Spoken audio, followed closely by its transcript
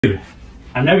Dude,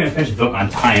 I'm never gonna finish the book on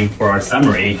time for our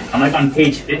summary. I'm like on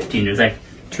page 15, there's like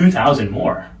 2,000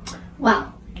 more.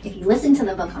 Well, if you listen to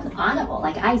the book on Audible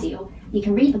like I do, you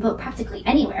can read the book practically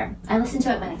anywhere. I listen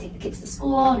to it when I take the kids to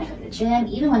school, when I go to the gym,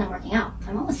 even when I'm working out.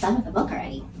 I'm almost done with the book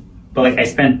already. But like I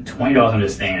spent $20 on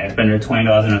this thing. I spent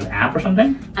 $20 on an app or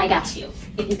something? I got you.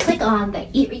 If you click on the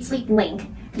Eat, Read, Sleep link,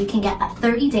 you can get a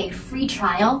 30-day free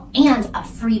trial and a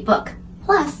free book.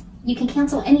 Plus, you can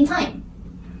cancel anytime.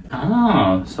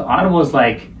 Oh, so Audible is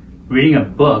like reading a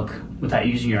book without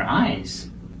using your eyes.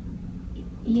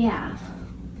 Yeah.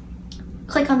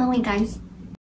 Click on the link, guys.